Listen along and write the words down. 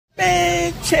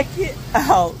check it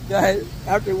out, guys.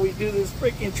 After we do this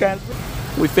freaking transfer,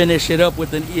 we finish it up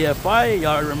with an EFI.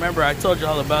 Y'all remember I told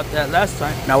y'all about that last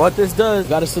time. Now what this does,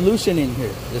 got a solution in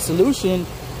here. The solution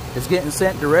is getting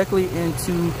sent directly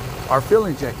into our fuel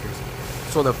injectors.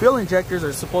 So the fuel injectors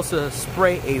are supposed to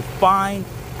spray a fine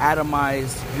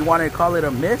atomized, you want to call it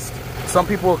a mist? Some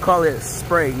people will call it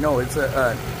spray. No, it's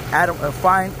a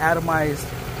fine atomized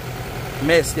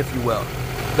mist, if you will.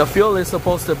 The fuel is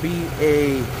supposed to be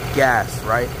a gas,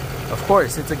 right? Of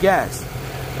course, it's a gas.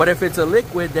 But if it's a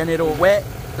liquid, then it'll wet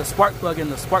the spark plug and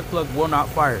the spark plug will not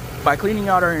fire. By cleaning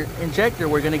out our injector,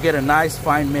 we're gonna get a nice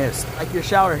fine mist. Like your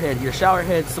shower head. Your shower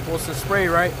head's supposed to spray,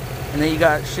 right? And then you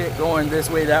got shit going this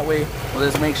way, that way. Well,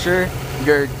 just make sure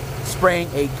you're spraying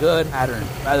a good pattern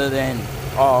rather than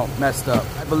all messed up.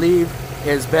 I believe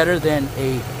is better than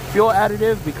a fuel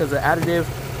additive because the additive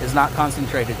is not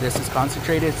concentrated. This is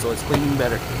concentrated, so it's cleaning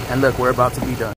better. And look, we're about to be done.